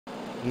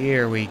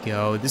Here we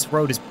go. This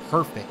road is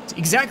perfect.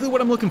 Exactly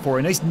what I'm looking for.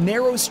 A nice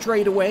narrow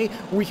straightaway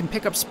where we can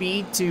pick up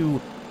speed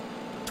to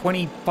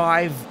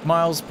 25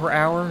 miles per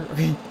hour.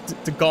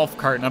 It's a golf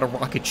cart, not a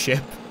rocket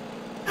ship.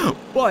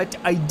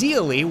 But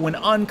ideally, when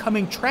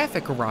oncoming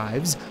traffic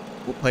arrives,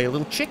 we'll play a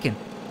little chicken.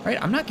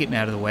 Right? I'm not getting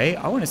out of the way.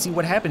 I want to see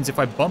what happens if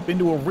I bump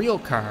into a real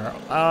car.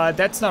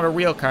 That's not a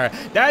real car.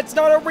 That's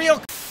not a real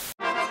car.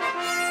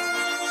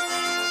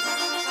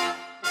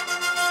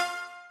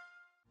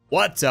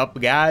 What's up,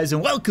 guys,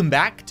 and welcome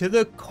back to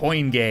the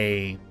Coin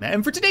Game.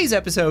 And for today's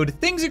episode,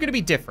 things are gonna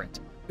be different.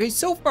 Okay,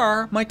 so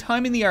far, my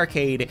time in the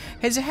arcade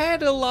has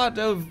had a lot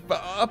of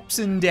ups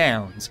and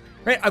downs,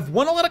 right? I've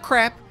won a lot of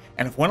crap,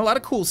 and I've won a lot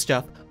of cool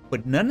stuff,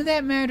 but none of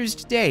that matters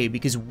today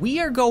because we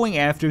are going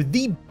after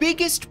the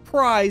biggest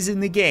prize in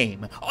the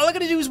game. All I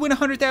gotta do is win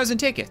 100,000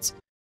 tickets.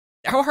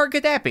 How hard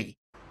could that be?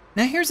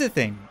 Now here's the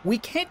thing, we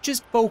can't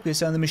just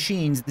focus on the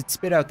machines that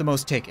spit out the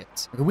most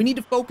tickets. We need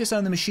to focus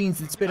on the machines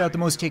that spit out the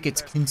most tickets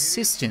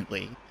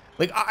consistently.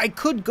 Like, I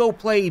could go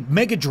play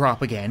Mega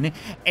Drop again,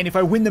 and if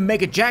I win the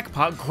Mega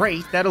Jackpot,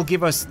 great, that'll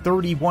give us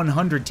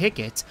 3,100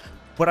 tickets.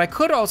 But I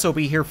could also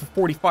be here for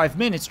 45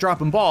 minutes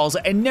dropping balls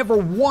and never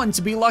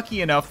once be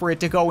lucky enough for it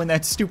to go in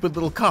that stupid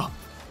little cup.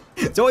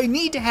 So I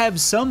need to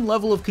have some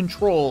level of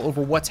control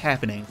over what's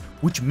happening,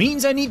 which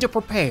means I need to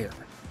prepare.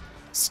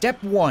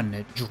 Step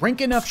 1,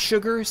 drink enough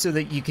sugar so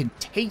that you can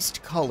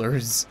taste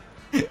colors.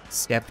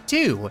 Step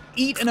 2,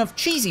 eat enough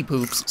cheesy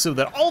poops so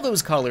that all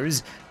those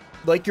colors,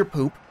 like your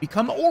poop,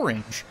 become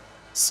orange.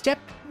 Step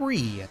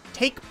 3,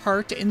 take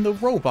part in the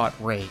robot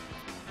raid.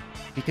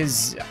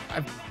 Because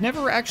I've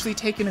never actually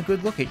taken a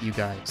good look at you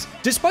guys.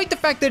 Despite the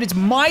fact that it's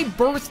my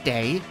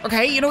birthday,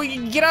 okay, you know,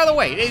 get out of the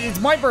way. It's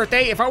my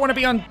birthday. If I want to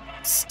be on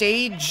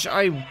stage,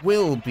 I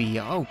will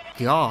be. Oh,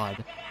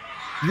 God.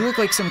 You look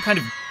like some kind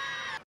of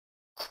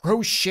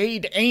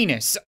crocheted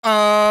anus.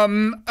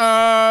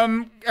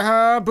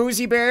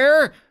 Boozy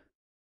Bear?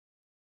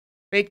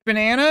 Baked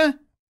Banana?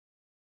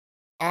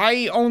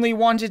 I only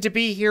wanted to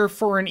be here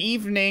for an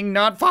evening,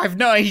 not 5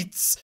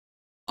 nights.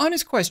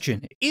 Honest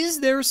question,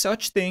 is there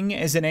such thing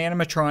as an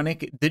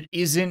animatronic that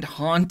isn't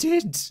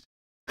haunted?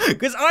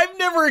 Because I've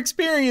never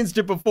experienced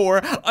it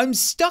before. I'm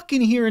stuck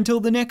in here until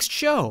the next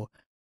show,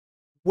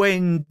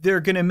 when they're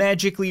gonna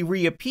magically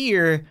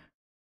reappear,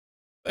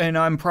 and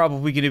I'm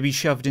probably gonna be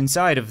shoved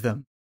inside of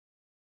them.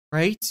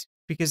 Right?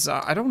 Because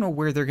I don't know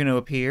where they're gonna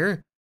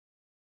appear.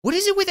 What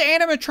is it with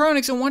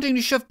animatronics and wanting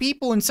to shove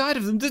people inside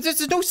of them?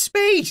 There's no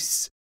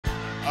space!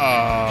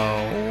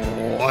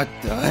 Oh, what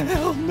the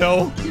hell?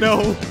 No,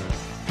 no.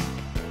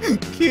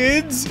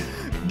 Kids,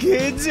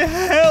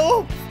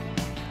 help!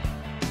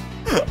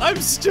 I'm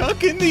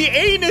stuck in the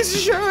anus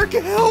shark,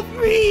 help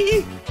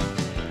me!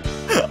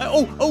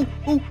 Oh,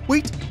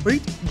 wait,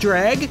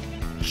 drag.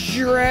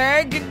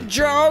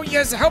 Oh,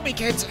 yes, help me,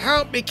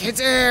 kids,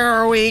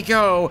 there we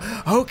go.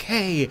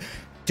 Okay,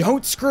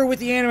 don't screw with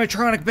the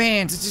animatronic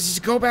bands,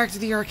 just go back to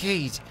the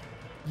arcade.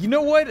 You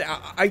know what,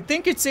 I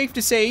think it's safe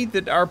to say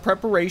that our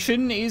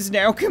preparation is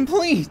now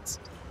complete.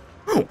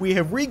 We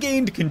have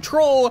regained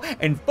control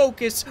and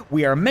focus,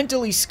 we are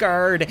mentally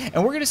scarred,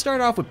 and we're gonna start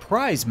off with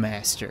Prize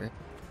Master.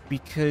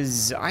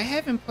 Because I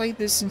haven't played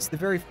this since the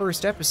very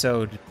first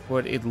episode,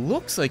 but it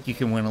looks like you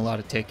can win a lot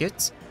of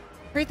tickets.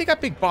 Right, they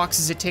got big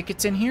boxes of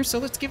tickets in here, so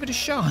let's give it a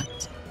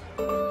shot.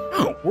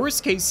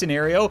 Worst case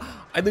scenario,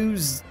 I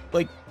lose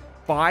like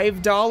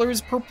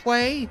 $5 per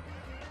play.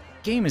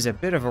 Game is a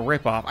bit of a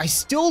ripoff. I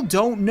still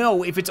don't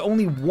know if it's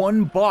only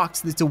one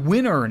box that's a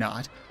winner or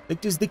not. Like,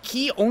 does the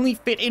key only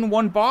fit in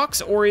one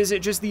box, or is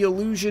it just the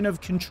illusion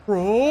of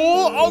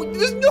control? Oh,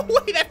 there's no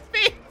way that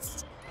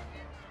fits!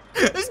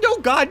 There's no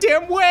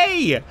goddamn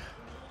way!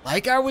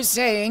 Like I was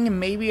saying,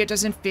 maybe it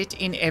doesn't fit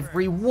in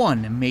every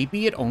one.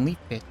 Maybe it only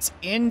fits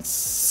in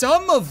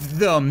some of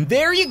them.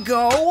 There you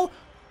go.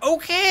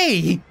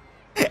 Okay.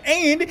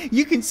 And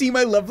you can see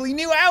my lovely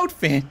new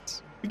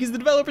outfit. Because the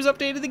developers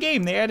updated the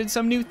game, they added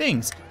some new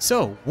things.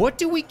 So, what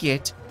do we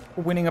get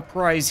for winning a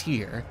prize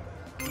here?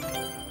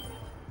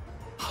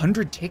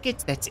 100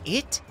 tickets, that's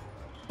it?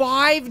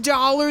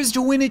 $5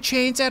 to win a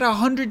chance at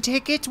 100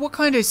 tickets? What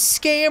kind of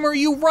scam are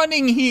you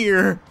running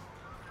here?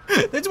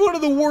 That's one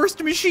of the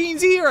worst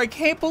machines here, I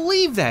can't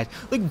believe that.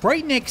 Like,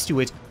 right next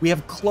to it, we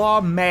have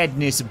Claw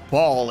Madness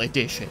Ball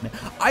Edition.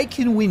 I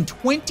can win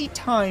 20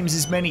 times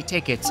as many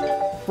tickets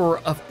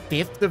for a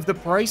fifth of the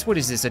price. What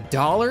is this,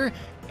 $1?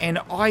 And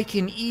I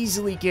can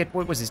easily get,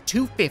 what was this,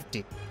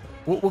 $2.50.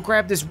 We'll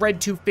grab this red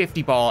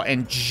 250 ball,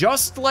 and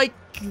just like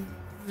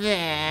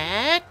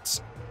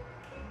that,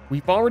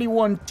 we've already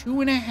won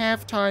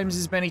 2.5 times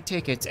as many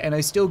tickets, and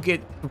I still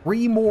get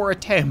 3 more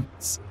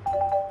attempts.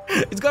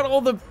 It's got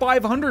all the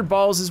 500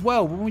 balls as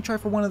well. Why don't we try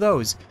for one of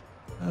those?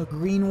 A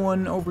green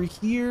one over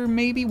here,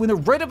 maybe? When they're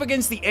right up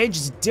against the edge,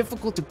 it's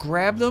difficult to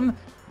grab them.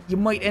 You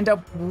might end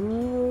up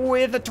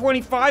with a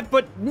 25,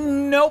 but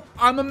nope,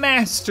 I'm a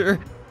master.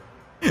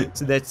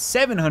 So that's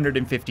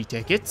 750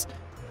 tickets.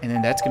 And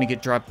then that's gonna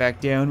get dropped back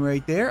down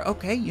right there.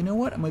 Okay, you know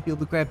what? I might be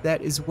able to grab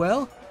that as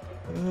well.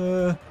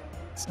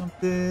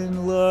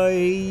 Something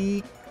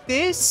like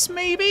this,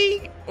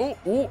 maybe?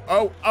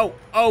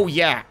 Oh,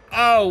 yeah.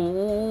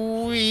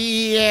 Oh,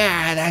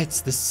 yeah,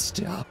 that's the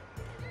stuff.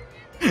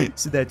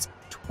 So that's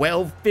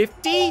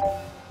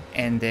 $12.50,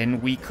 and then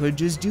we could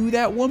just do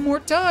that one more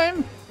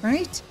time,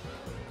 right?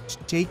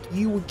 Just take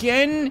you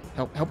again.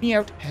 Help me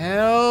out.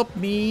 Help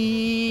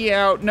me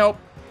out. Nope,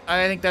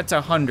 I think that's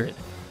 100.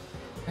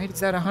 Right, is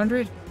that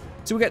 100?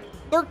 So we got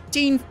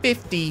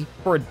 $13.50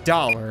 for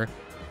 $1,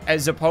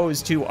 as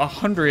opposed to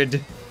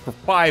 100 for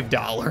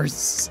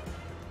 $5.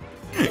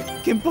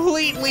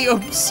 Completely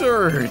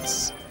absurd.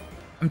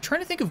 I'm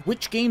trying to think of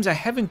which games I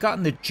haven't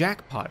gotten the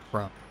jackpot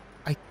from.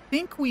 I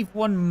think we've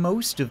won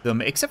most of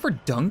them, except for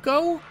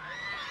Dunko,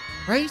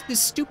 right? This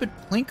stupid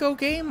Plinko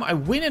game, I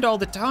win it all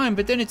the time,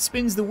 but then it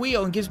spins the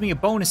wheel and gives me a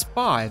bonus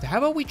 5. How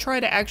about we try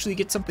to actually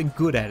get something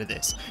good out of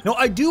this? No,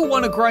 I do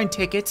want to grind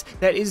tickets.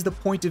 That is the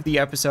point of the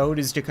episode,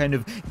 is to kind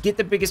of get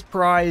the biggest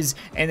prize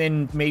and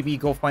then maybe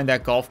go find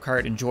that golf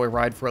cart and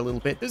joyride for a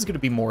little bit. There's gonna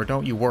be more,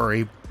 don't you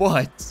worry,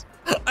 but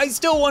I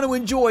still want to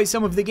enjoy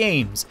some of the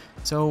games.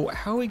 So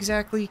how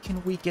exactly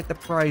can we get the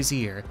prize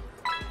here?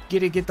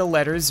 Get the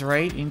letters,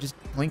 right? And just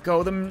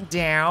Plinko them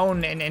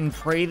down and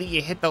pray that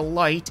you hit the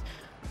light.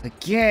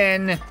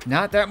 Again,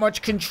 not that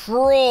much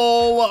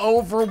control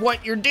over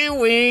what you're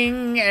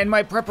doing, and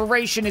my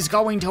preparation is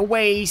going to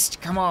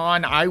waste. Come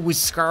on, I was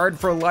scarred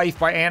for life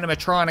by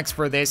animatronics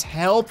for this.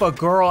 Help a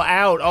girl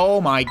out.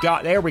 Oh my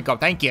God, there we go,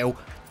 thank you.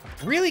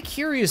 Really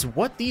curious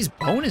what these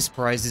bonus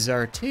prizes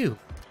are too,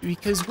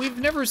 because we've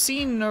never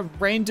seen a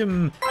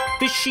random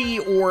fishy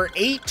or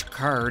 8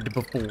 card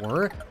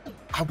before.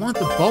 I want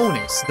the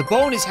bonus. The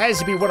bonus has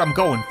to be what I'm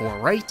going for,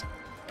 right?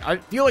 I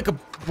feel like a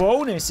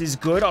bonus is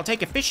good. I'll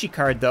take a fishy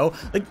card though.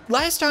 Like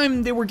last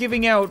time they were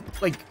giving out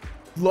like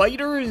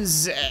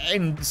lighters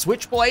and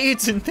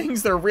switchblades and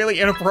things that are really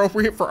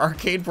inappropriate for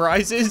arcade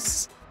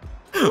prizes,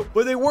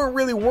 but they weren't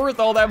really worth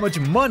all that much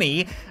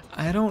money.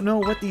 I don't know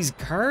what these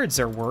cards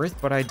are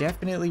worth, but I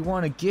definitely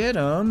want to get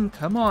them.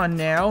 Come on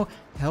now,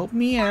 help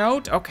me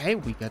out. Okay,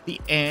 we got the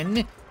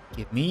N.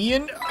 Give me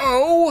an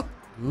O.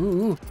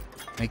 Ooh.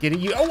 I get a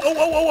U.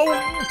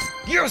 Oh.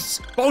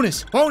 Yes!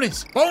 Bonus. Come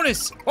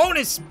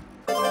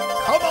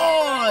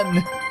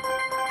on!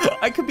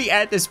 I could be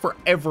at this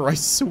forever, I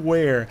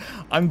swear.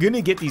 I'm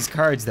gonna get these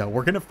cards though.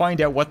 We're gonna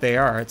find out what they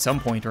are at some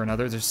point or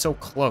another. They're so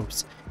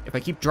close. If I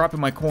keep dropping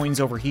my coins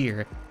over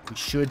here, we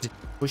should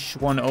push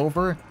one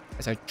over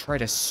as I try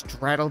to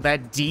straddle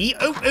that D.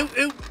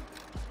 Oh.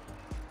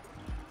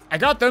 I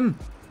got them.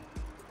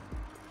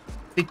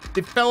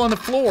 They fell on the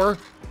floor.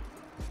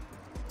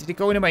 Did it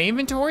go into my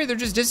inventory? They're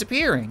just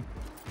disappearing.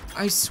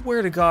 I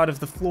swear to God, if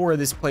the floor of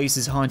this place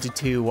is haunted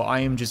too, I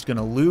am just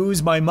gonna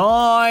lose my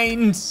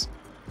mind.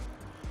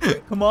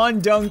 Come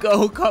on,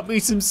 Dunko, cut me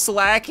some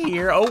slack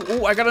here.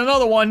 Oh, I got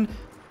another one.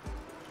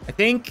 I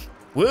think.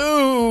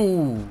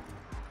 Woo!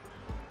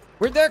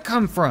 Where'd that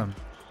come from?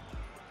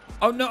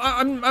 Oh no,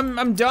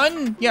 I'm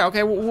done. Yeah,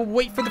 okay, we'll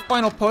wait for the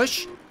final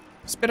push.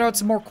 Spit out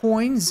some more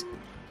coins.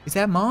 Is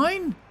that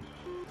mine?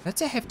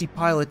 That's a hefty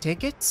pile of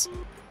tickets.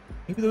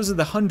 Maybe those are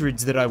the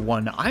hundreds that I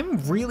won. I'm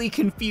really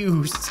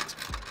confused.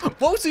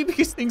 Mostly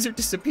because things are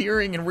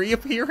disappearing and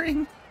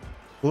reappearing.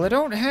 Well, I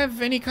don't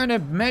have any kind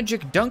of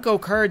magic Dunko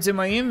cards in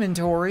my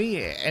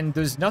inventory, and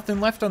there's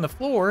nothing left on the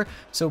floor,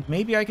 so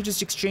maybe I could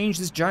just exchange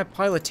this giant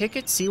pile of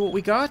tickets, see what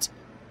we got?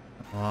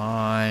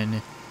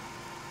 Come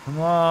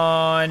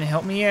on,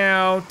 help me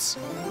out.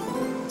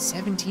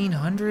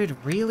 1,700,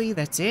 really?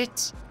 That's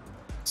it?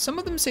 Some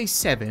of them say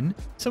 7,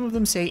 some of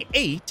them say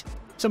 8,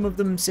 some of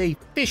them say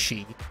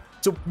fishy.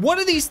 So one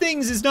of these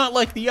things is not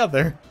like the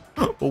other.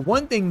 But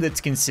one thing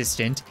that's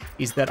consistent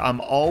is that I'm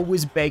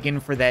always begging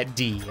for that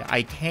D.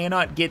 I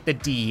cannot get the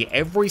D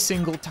every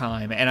single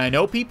time. And I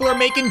know people are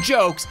making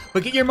jokes,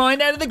 but get your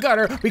mind out of the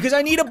gutter because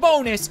I need a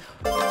bonus.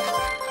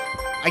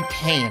 I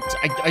can't.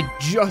 I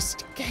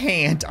just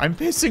can't. I'm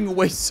pissing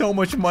away so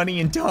much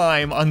money and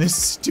time on this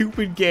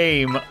stupid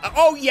game.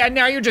 Oh yeah,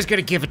 now you're just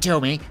gonna give it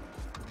to me.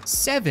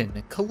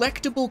 7,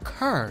 collectible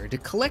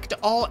card. Collect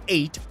all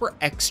 8 for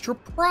extra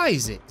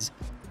prizes.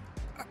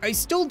 I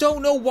still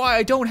don't know why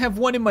I don't have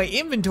one in my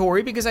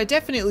inventory because I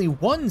definitely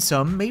won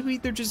some. Maybe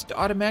they're just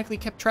automatically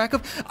kept track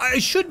of. I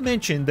should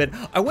mention that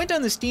I went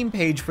on the Steam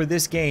page for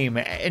this game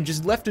and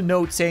just left a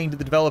note saying to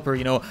the developer,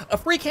 you know, a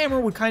free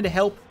camera would kind of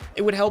help.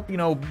 It would help, you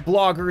know,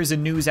 bloggers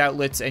and news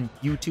outlets and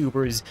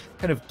YouTubers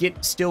kind of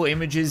get still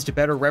images to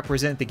better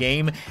represent the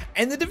game.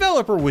 And the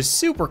developer was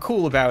super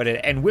cool about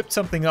it and whipped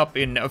something up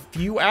in a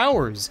few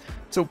hours.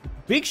 So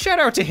big shout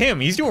out to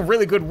him. He's doing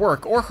really good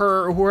work, or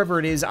her, or whoever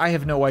it is, I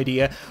have no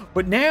idea.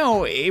 But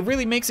now it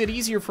really makes it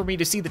easier for me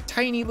to see the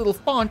tiny little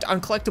font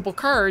on collectible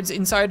cards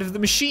inside of the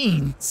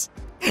machines.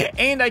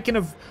 And I can,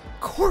 of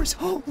course,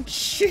 holy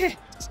shit.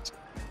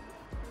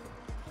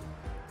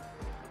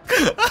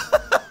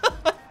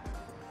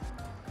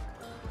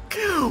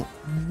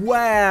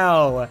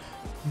 Wow,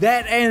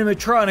 that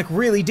animatronic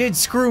really did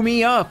screw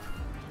me up.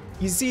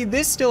 You see,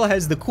 this still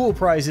has the cool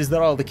prizes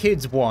that all the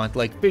kids want,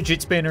 like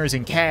fidget spinners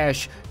and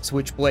cash,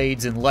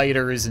 switchblades and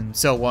lighters and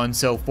so on and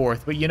so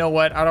forth. But you know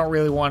what? I don't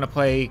really want to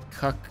play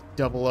Cuck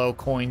 00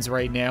 coins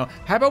right now.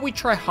 How about we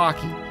try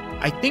hockey?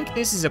 I think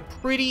this is a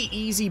pretty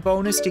easy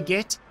bonus to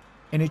get,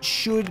 and it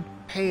should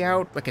pay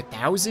out like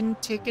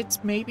 1,000 tickets,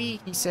 maybe,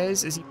 he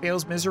says, as he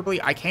fails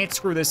miserably. I can't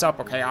screw this up,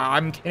 okay?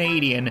 I'm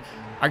Canadian.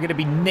 I'm gonna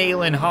be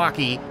nailing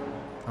hockey.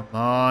 Come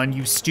on,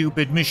 you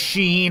stupid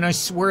machine. I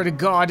swear to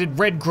God, did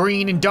Red,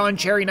 Green, and Don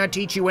Cherry not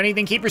teach you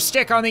anything? Keep your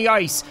stick on the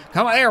ice.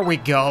 Come on, there we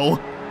go.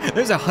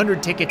 There's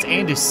 100 tickets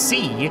and a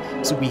C,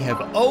 so we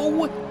have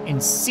O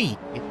and C.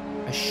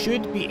 I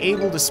should be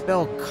able to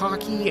spell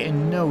cocky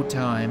in no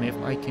time if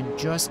I can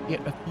just get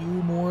a few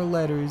more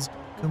letters.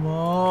 Come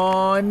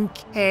on,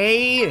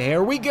 K,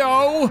 there we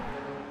go.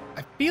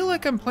 I feel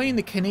like I'm playing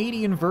the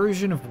Canadian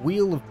version of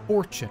Wheel of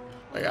Fortune.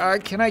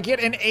 Can I get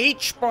an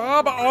H,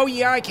 Bob? Oh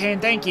yeah, I can,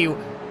 thank you.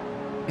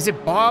 Is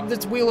it Bob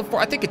that's Wheel of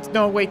Fortune? I think it's,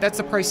 no, wait, that's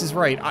The Price is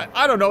Right.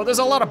 I don't know, there's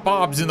a lot of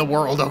Bobs in the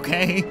world,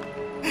 okay?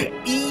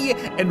 E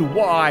and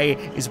Y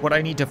is what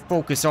I need to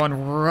focus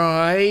on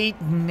right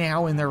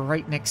now, and they're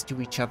right next to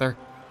each other.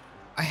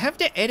 I have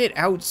to edit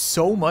out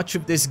so much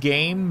of this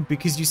game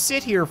because you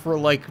sit here for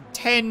like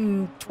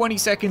 10, 20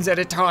 seconds at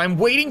a time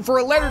waiting for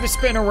a letter to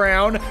spin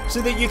around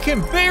so that you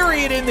can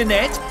bury it in the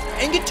net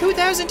and get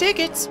 2,000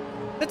 tickets.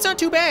 That's not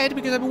too bad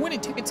because I've been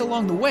winning tickets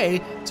along the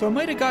way, so I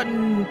might have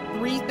gotten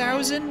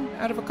 3,000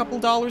 out of a couple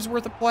dollars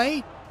worth of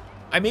play.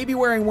 I may be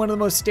wearing one of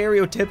the most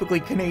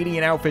stereotypically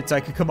Canadian outfits I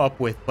could come up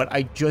with, but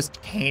I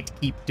just can't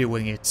keep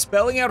doing it.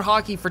 Spelling out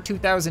hockey for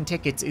 2,000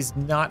 tickets is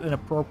not an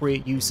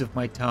appropriate use of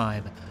my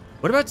time.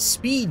 What about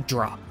speed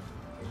drop?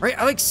 Right,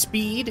 I like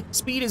speed.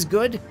 Speed is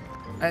good.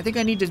 I think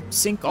I need to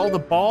sink all the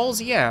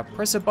balls. Yeah,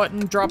 press a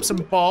button, drop some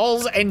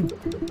balls, and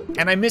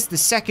I missed the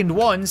second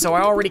one, so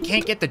I already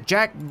can't get the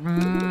jack.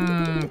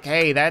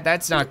 Okay,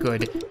 that's not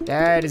good.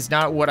 That is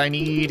not what I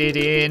needed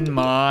in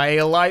my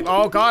life.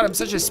 Oh God, I'm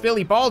such a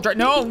spilly ball drop.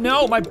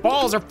 No, my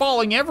balls are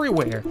falling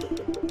everywhere.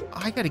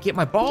 I gotta get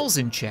my balls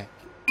in check.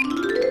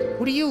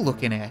 What are you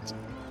looking at?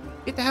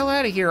 Get the hell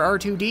out of here,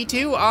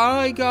 R2-D2.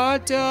 I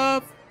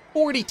got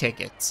 40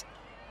 tickets.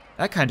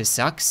 That kinda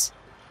sucks.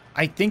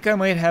 I think I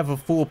might have a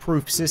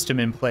foolproof system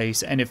in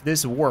place, and if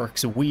this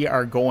works, we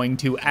are going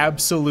to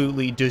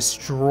absolutely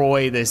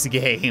destroy this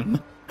game.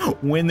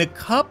 When the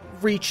cup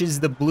reaches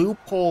the blue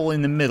pole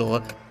in the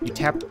middle, you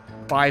tap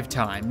 5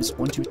 times.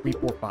 1, 2, 3,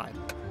 4, 5.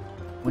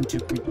 1, 2,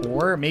 3,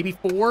 4. Maybe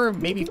 4?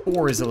 Maybe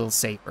 4 is a little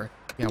safer.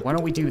 Yeah, why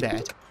don't we do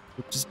that?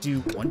 We'll just do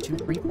 1, 2,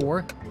 3,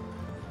 4.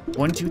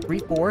 1, 2, 3,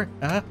 4.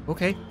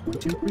 Okay. 1,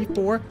 2, 3,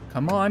 4.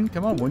 Come on.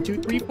 1,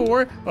 2, 3,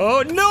 4.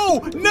 Oh,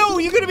 no,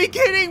 you're gonna be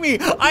kidding me.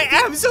 I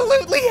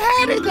absolutely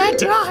had it that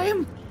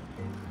time.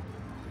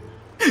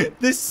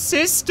 The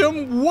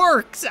system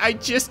works. I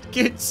just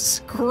get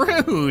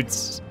screwed.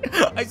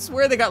 I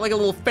swear they got like a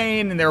little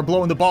fan and they're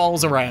blowing the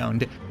balls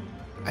around.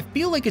 I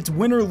feel like it's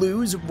win or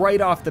lose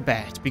right off the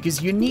bat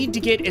because you need to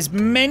get as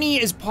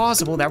many as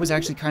possible. That was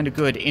actually kind of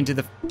good into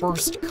the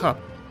first cup.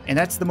 And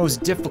that's the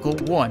most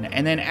difficult one.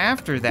 And then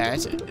after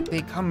that,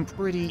 they come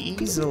pretty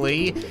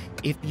easily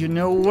if you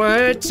know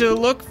what to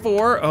look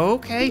for.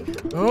 Okay.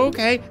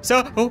 So,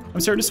 I'm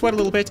starting to sweat a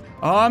little bit.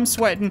 I'm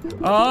sweating.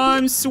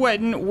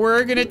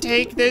 We're gonna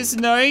take this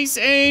nice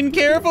and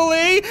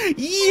carefully.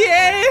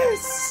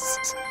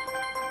 Yes!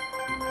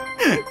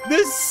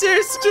 The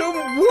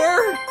system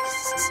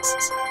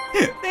works!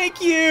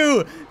 Thank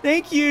you!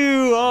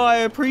 Oh, I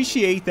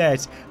appreciate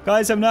that.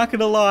 Guys, I'm not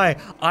gonna lie.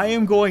 I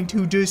am going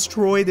to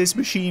destroy this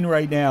machine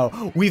right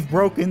now. We've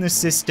broken the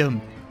system.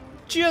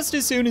 Just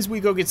as soon as we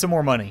go get some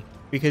more money.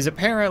 Because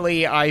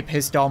apparently I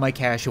pissed all my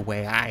cash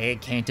away. I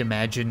can't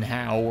imagine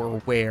how or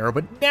where,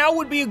 but now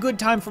would be a good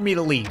time for me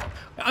to leave.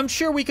 I'm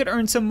sure we could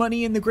earn some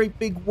money in the great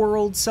big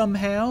world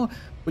somehow,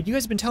 but you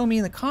guys have been telling me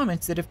in the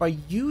comments that if I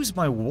use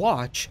my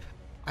watch,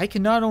 I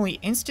can not only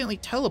instantly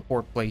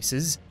teleport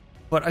places,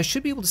 but I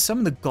should be able to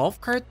summon the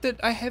golf cart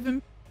that I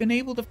haven't been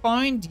able to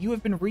find. You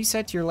have been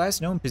reset to your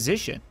last known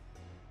position.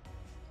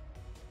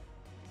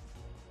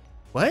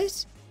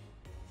 What?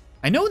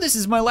 I know this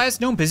is my last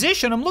known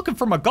position. I'm looking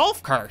for my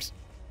golf cart.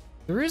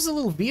 There is a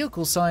little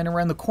vehicle sign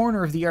around the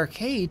corner of the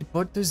arcade,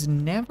 but there's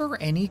never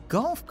any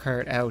golf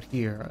cart out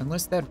here,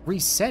 unless that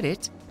reset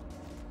it.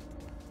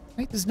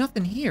 Right, there's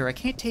nothing here. I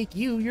can't take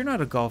you. You're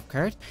not a golf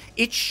cart.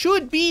 It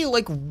should be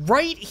like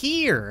right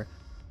here.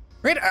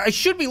 Right, I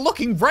should be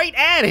looking right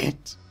at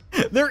it.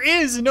 There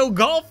is no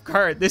golf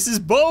cart. This is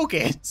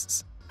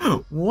bogus.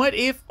 What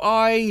if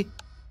I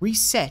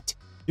reset?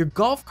 Your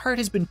golf cart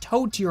has been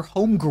towed to your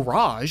home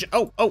garage.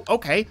 Oh,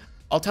 okay.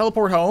 I'll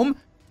teleport home.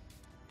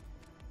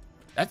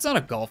 That's not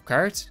a golf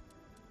cart.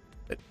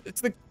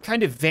 It's the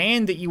kind of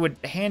van that you would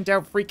hand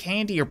out free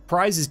candy or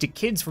prizes to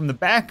kids from the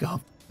back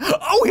of.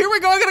 Oh, here we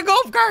go. I got a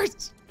golf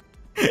cart.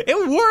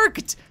 It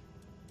worked.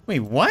 Wait,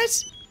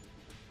 what?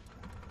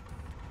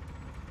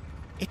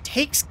 It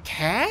takes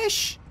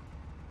cash?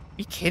 Are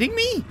you kidding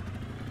me?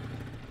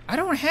 I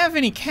don't have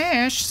any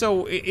cash,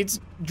 so it's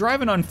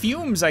driving on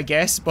fumes, I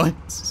guess, but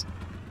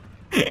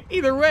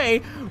either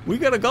way, we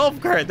got a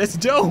golf cart. That's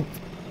dope.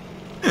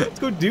 Let's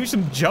go do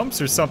some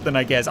jumps or something,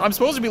 I guess. I'm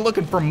supposed to be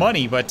looking for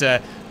money, but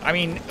I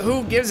mean,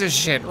 who gives a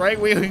shit, right?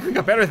 We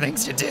got better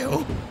things to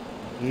do.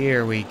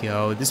 Here we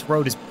go. This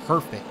road is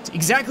perfect.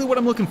 Exactly what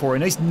I'm looking for. A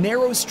nice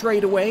narrow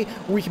straightaway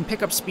where we can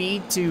pick up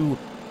speed to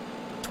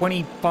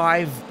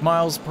 25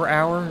 miles per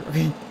hour.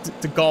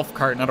 It's a golf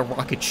cart, not a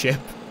rocket ship.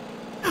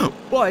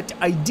 But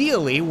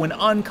ideally, when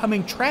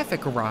oncoming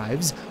traffic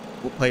arrives,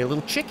 we'll play a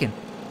little chicken.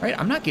 Right,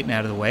 I'm not getting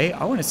out of the way.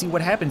 I want to see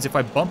what happens if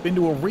I bump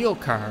into a real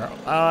car.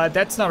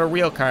 That's not a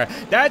real car.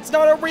 That's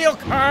not a real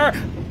car!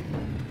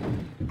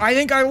 I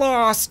think I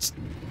lost.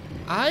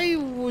 I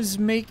was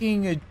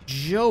making a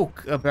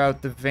joke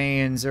about the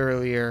vans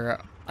earlier.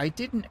 I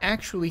didn't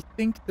actually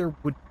think there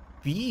would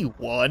be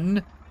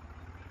one.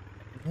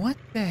 What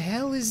the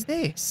hell is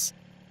this?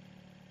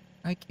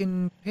 I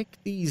can pick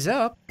these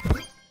up.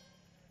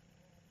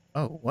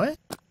 Oh, what?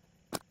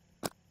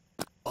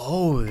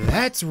 Oh,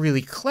 that's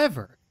really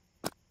clever.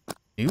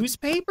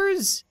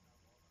 Newspapers?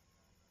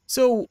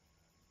 So,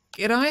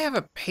 can I have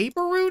a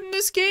paper route in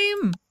this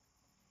game?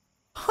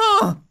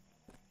 Huh!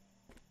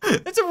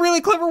 That's a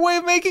really clever way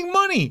of making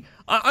money.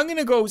 I'm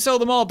gonna go sell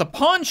them all at the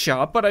pawn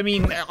shop, but I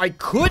mean, I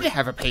could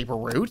have a paper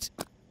route.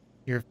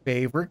 Your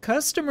favorite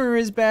customer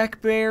is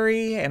back,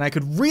 Barry, and I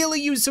could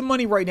really use some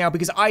money right now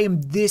because I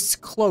am this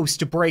close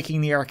to breaking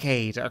the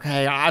arcade,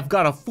 okay? I've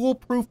got a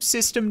foolproof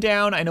system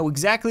down, I know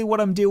exactly what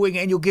I'm doing,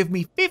 and you'll give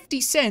me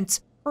 50 cents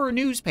per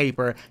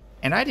newspaper,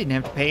 and I didn't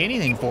have to pay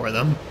anything for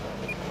them.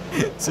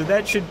 So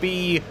that should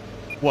be,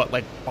 what,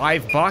 like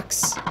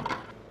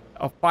 $5?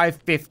 Oh,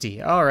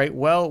 $5.50. All right,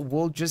 well,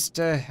 we'll just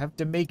have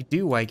to make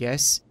do, I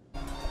guess.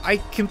 I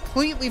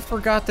completely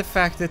forgot the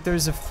fact that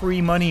there's a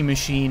free money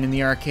machine in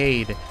the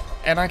arcade,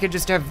 and I could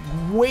just have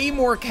way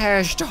more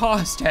cash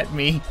tossed at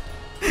me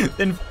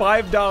than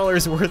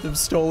 $5 worth of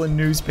stolen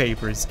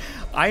newspapers.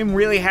 I'm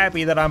really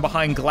happy that I'm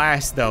behind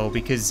glass, though,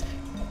 because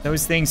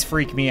those things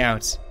freak me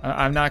out.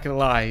 I'm not gonna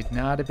lie,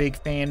 not a big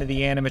fan of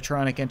the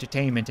animatronic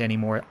entertainment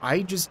anymore.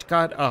 I just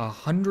got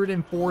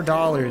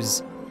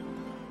 $104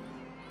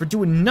 for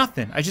doing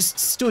nothing. I just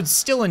stood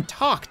still and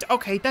talked.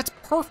 Okay, that's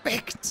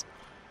perfect.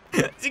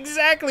 That's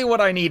exactly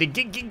what I needed.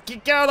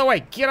 Get out of the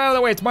way, get out of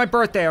the way. It's my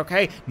birthday,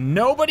 okay?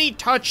 Nobody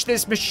touch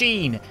this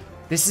machine.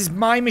 This is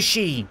my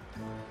machine.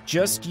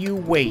 Just you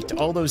wait.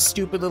 All those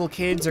stupid little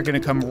kids are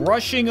gonna come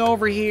rushing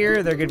over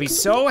here. They're gonna be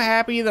so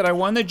happy that I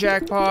won the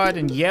jackpot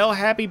and yell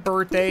happy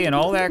birthday and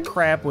all that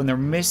crap when they're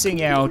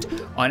missing out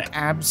on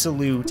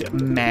absolute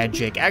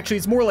magic. Actually,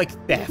 it's more like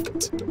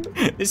theft.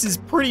 This is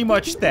pretty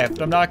much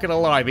theft, I'm not gonna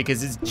lie,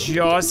 because it's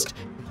just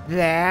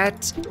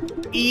that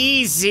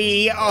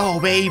easy. Oh,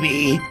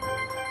 baby.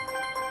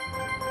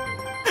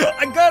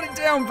 I got it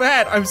down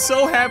pat. I'm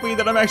so happy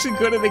that I'm actually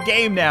good at the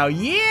game now.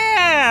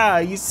 Yeah,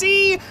 you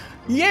see?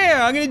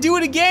 Yeah, I'm gonna do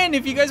it again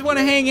if you guys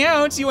wanna hang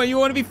out. You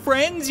wanna be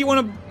friends? You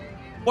wanna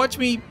watch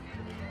me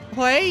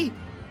play?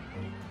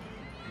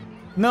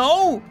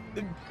 No?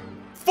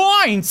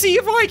 Fine, see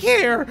if I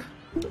care.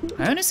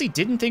 I honestly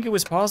didn't think it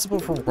was possible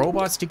for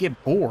robots to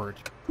get bored,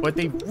 but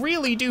they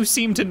really do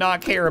seem to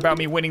not care about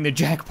me winning the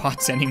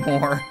jackpots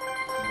anymore.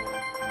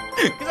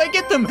 Because I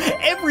get them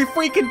every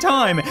freaking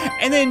time,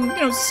 and then, you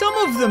know, some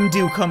of them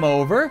do come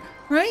over,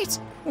 right?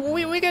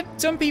 We get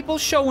some people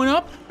showing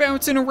up,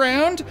 bouncing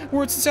around,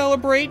 we're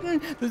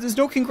celebrating. There's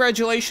no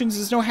congratulations,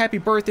 there's no happy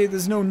birthday,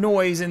 there's no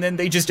noise, and then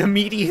they just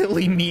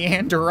immediately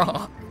meander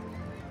off.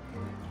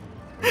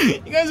 You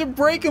guys are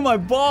breaking my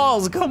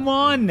balls, come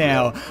on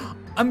now.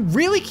 I'm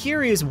really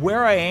curious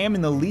where I am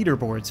in the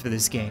leaderboards for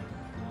this game.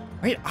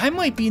 Right, I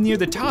might be near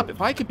the top.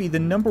 If I could be the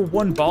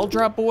 #1 ball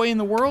drop boy in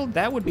the world,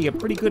 that would be a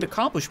pretty good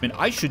accomplishment.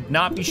 I should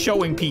not be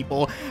showing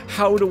people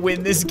how to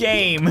win this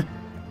game.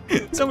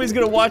 Somebody's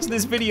gonna watch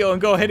this video and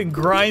go ahead and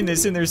grind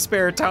this in their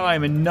spare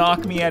time and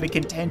knock me out of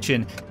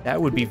contention. That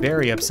would be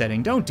very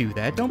upsetting. Don't do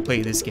that, don't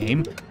play this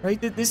game,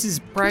 right? This is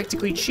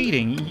practically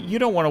cheating. You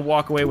don't wanna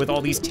walk away with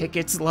all these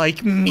tickets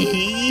like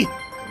me.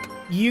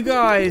 You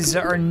guys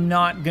are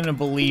not gonna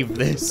believe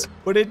this,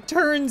 but it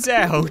turns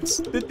out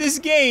that this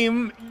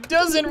game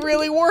doesn't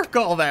really work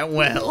all that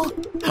well.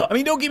 I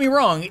mean, don't get me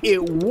wrong,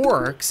 it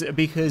works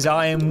because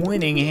I am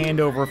winning hand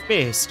over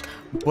fist,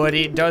 but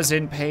it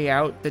doesn't pay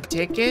out the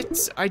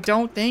tickets, I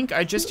don't think.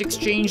 I just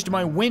exchanged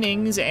my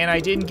winnings and I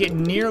didn't get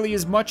nearly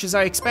as much as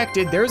I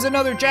expected. There's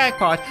another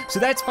jackpot,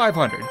 so that's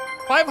 500.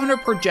 500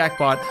 per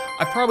jackpot.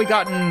 I've probably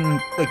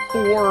gotten like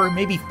 4,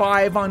 maybe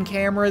 5 on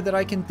camera that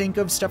I can think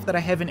of, stuff that I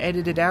haven't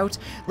edited out.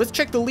 Let's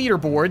check the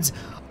leaderboards.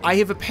 I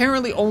have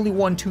apparently only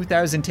won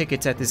 2,000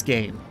 tickets at this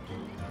game.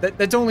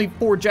 That's only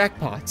 4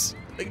 jackpots.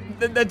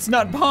 That's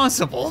not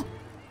possible.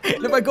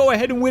 And if I go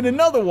ahead and win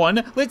another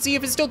one, let's see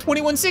if it's still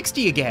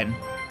 2160 again.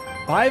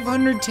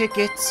 500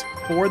 tickets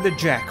for the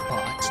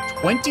jackpot.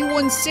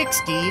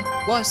 2160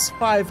 plus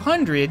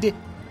 500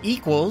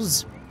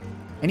 equals,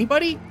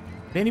 anybody?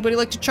 Would anybody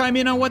like to chime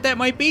in on what that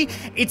might be?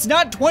 It's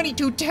not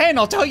 2210,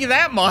 I'll tell you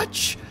that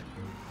much.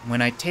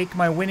 When I take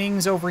my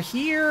winnings over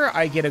here,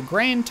 I get a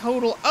grand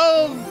total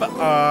of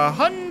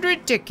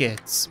 100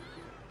 tickets.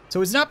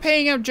 So it's not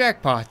paying out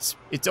jackpots,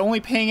 it's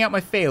only paying out my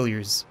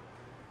failures.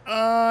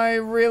 I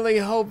really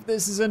hope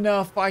this is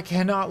enough. I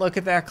cannot look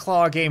at that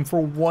claw game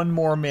for one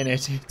more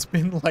minute. It's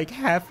been like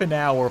half an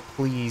hour.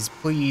 Please,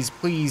 please,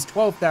 please.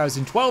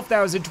 12,000,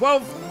 12,000,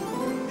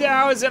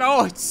 12,000.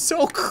 Oh, it's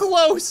so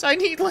close. I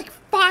need like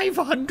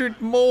 500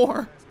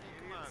 more.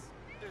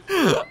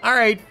 All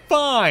right,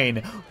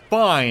 fine,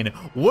 fine.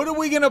 What are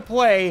we gonna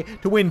play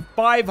to win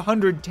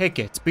 500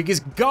 tickets? Because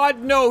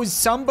God knows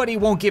somebody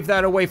won't give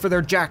that away for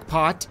their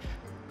jackpot.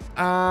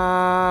 What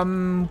are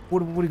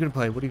you gonna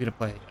play? What are you gonna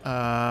play?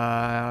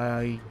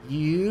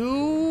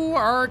 You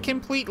are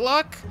complete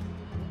luck?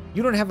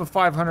 You don't have a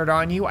 500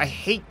 on you. I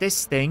hate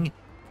this thing.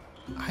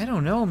 I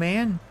don't know,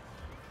 man.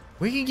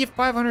 We can get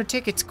 500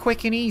 tickets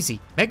quick and easy.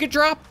 Mega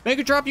Drop?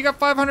 Mega Drop, you got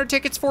 500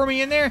 tickets for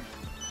me in there?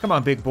 Come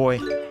on, big boy.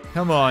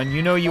 Come on,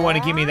 you know you wanna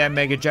give me that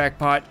mega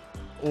jackpot.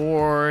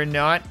 Or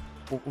not.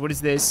 What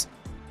is this?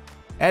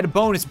 Add a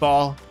bonus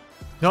ball.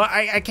 No,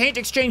 I can't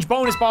exchange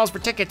bonus balls for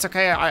tickets,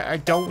 okay? I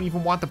don't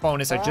even want the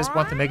bonus, I just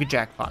want the mega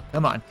jackpot.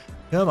 Come on,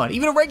 come on.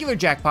 Even a regular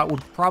jackpot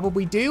would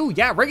probably do.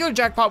 Yeah, regular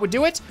jackpot would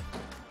do it.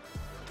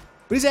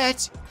 What is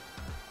that?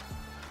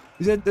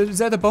 Is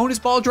that the bonus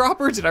ball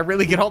dropper? Did I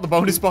really get all the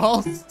bonus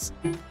balls?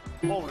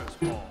 Bonus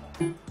ball.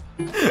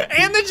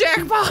 And the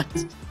jackpot!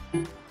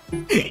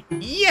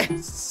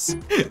 Yes!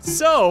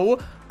 So,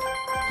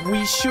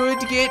 we should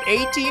get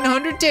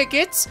 1,800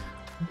 tickets,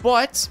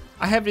 but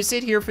I have to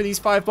sit here for these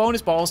 5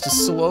 bonus balls to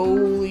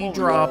slowly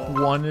drop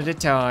one at a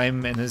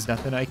time, and there's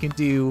nothing I can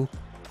do.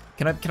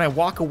 Can I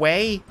walk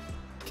away?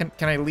 Can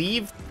I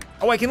leave?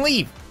 Oh, I can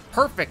leave.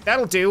 Perfect,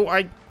 that'll do.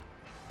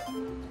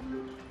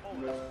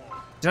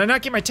 Did I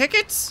not get my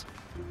tickets?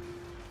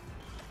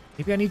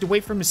 Maybe I need to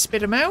wait for him to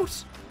spit them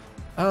out?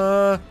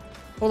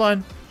 Hold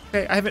on.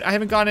 Okay, I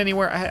haven't gone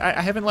anywhere.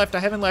 I haven't left.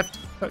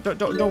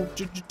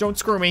 Don't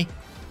screw me.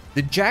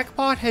 The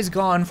jackpot has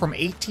gone from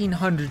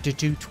 1,800 to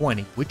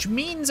 220, which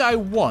means I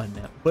won.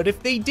 But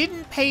if they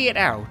didn't pay it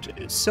out,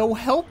 so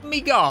help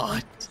me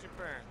God.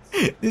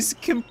 This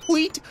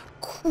complete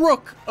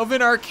crook of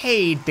an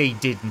arcade, they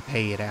didn't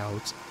pay it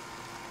out.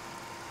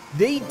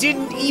 They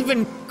didn't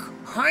even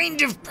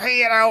kind of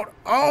pay it out.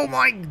 Oh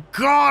my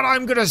God,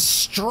 I'm gonna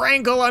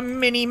strangle a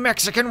mini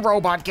Mexican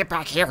robot. Get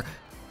back here.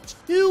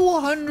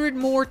 200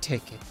 more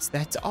tickets,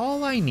 that's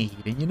all I need.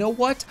 And you know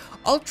what?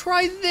 I'll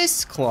try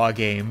this claw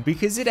game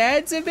because it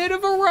adds a bit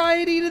of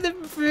variety to the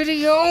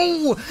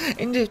video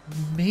and it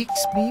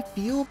makes me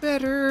feel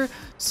better.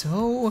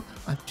 So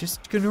I'm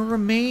just gonna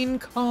remain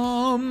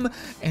calm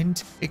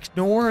and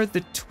ignore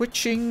the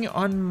twitching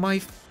on my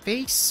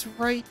face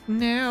right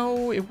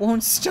now. It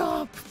won't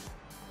stop.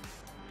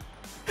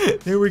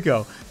 There we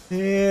go.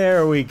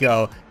 There we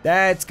go.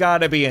 That's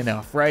gotta be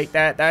enough, right?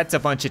 That's a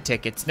bunch of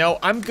tickets. No,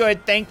 I'm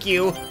good, thank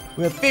you.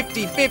 We have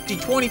 50, 50,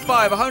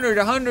 25, 100,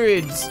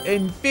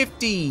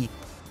 150.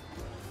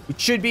 It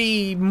should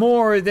be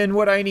more than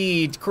what I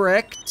need,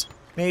 correct?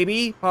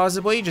 Maybe,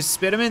 possibly, just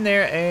spit them in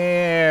there.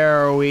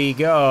 There we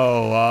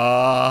go,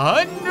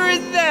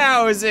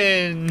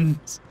 100,000.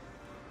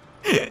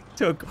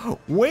 Took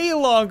way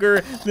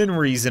longer than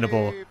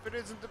reasonable. Hey, if it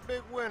isn't the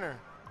big winner.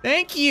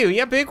 Thank you.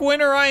 Yeah, big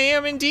winner I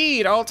am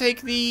indeed. I'll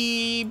take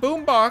the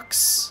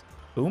boombox.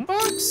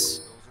 Boombox?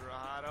 Those are a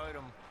hot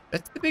item.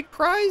 That's the big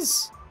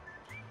prize?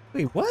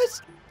 Wait,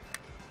 what?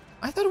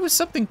 I thought it was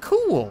something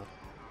cool.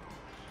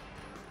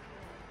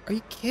 Are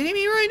you kidding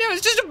me right now?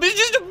 It's just a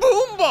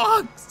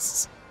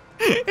boombox.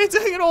 It's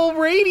like an old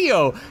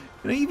radio.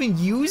 Can I even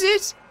use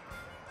it?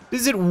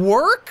 Does it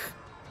work?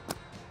 I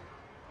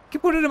can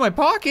put it in my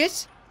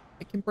pocket.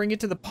 I can bring it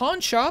to the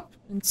pawn shop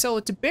and sell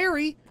it to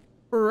Barry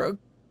for a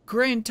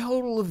grand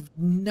total of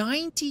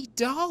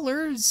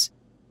 $90.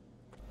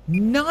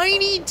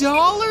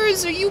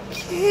 $90? Are you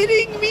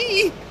kidding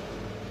me?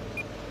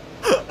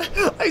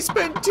 I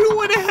spent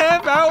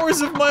 2.5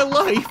 hours of my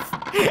life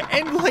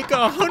and like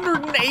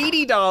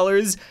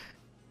 $180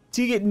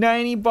 to get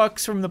 90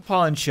 bucks from the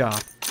pawn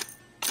shop.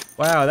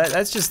 Wow,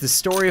 that's just the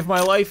story of my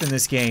life in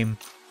this game.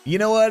 You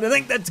know what, I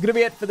think that's gonna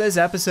be it for this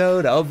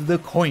episode of the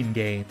Coin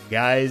Game,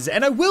 guys.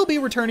 And I will be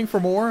returning for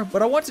more,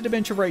 but I wanted to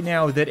mention right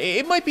now that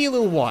it might be a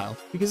little while.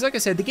 Because like I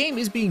said, the game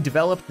is being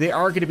developed. They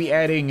are gonna be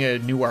adding a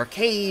new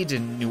arcade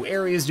and new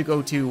areas to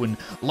go to and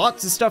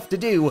lots of stuff to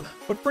do.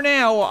 But for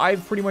now,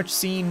 I've pretty much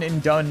seen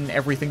and done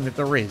everything that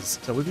there is.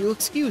 So if you'll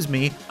excuse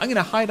me, I'm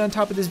gonna hide on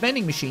top of this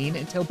vending machine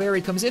until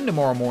Barry comes in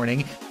tomorrow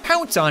morning,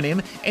 pounce on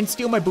him, and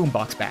steal my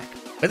boombox back.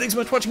 But thanks so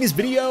much for watching this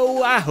video.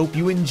 I hope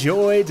you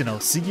enjoyed, and I'll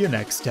see you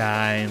next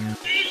time.